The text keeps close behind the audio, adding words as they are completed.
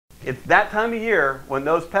It's that time of year when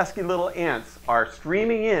those pesky little ants are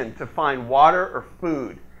streaming in to find water or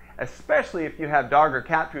food, especially if you have dog or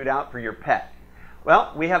cat food out for your pet.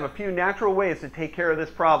 Well, we have a few natural ways to take care of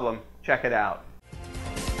this problem. Check it out.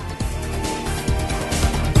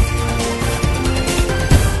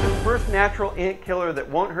 The first natural ant killer that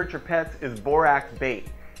won't hurt your pets is borax bait.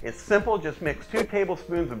 It's simple, just mix 2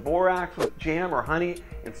 tablespoons of borax with jam or honey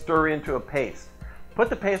and stir into a paste. Put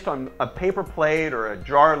the paste on a paper plate or a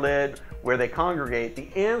jar lid where they congregate. The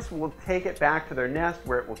ants will take it back to their nest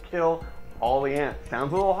where it will kill all the ants.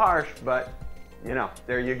 Sounds a little harsh, but you know,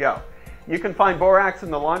 there you go. You can find borax in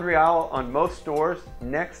the laundry aisle on most stores.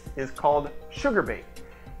 Next is called sugar bait.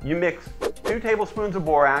 You mix 2 tablespoons of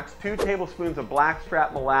borax, 2 tablespoons of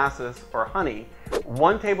blackstrap molasses or honey,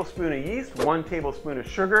 1 tablespoon of yeast, 1 tablespoon of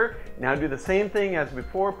sugar. Now do the same thing as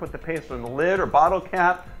before. Put the paste on the lid or bottle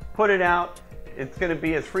cap, put it out. It's going to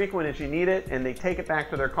be as frequent as you need it, and they take it back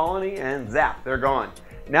to their colony and zap, they're gone.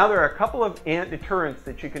 Now there are a couple of ant deterrents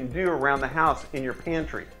that you can do around the house in your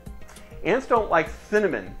pantry. Ants don't like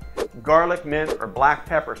cinnamon, garlic, mint, or black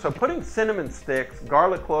pepper, so putting cinnamon sticks,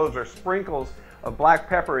 garlic cloves, or sprinkles of black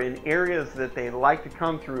pepper in areas that they like to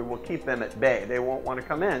come through will keep them at bay. They won't want to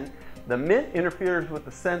come in. The mint interferes with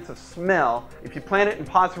the sense of smell. If you plant it in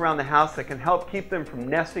pots around the house, that can help keep them from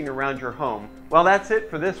nesting around your home. Well, that's it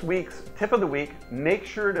for this week's tip of the week. Make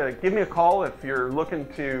sure to give me a call if you're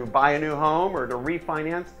looking to buy a new home or to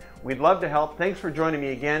refinance. We'd love to help. Thanks for joining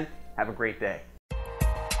me again. Have a great day.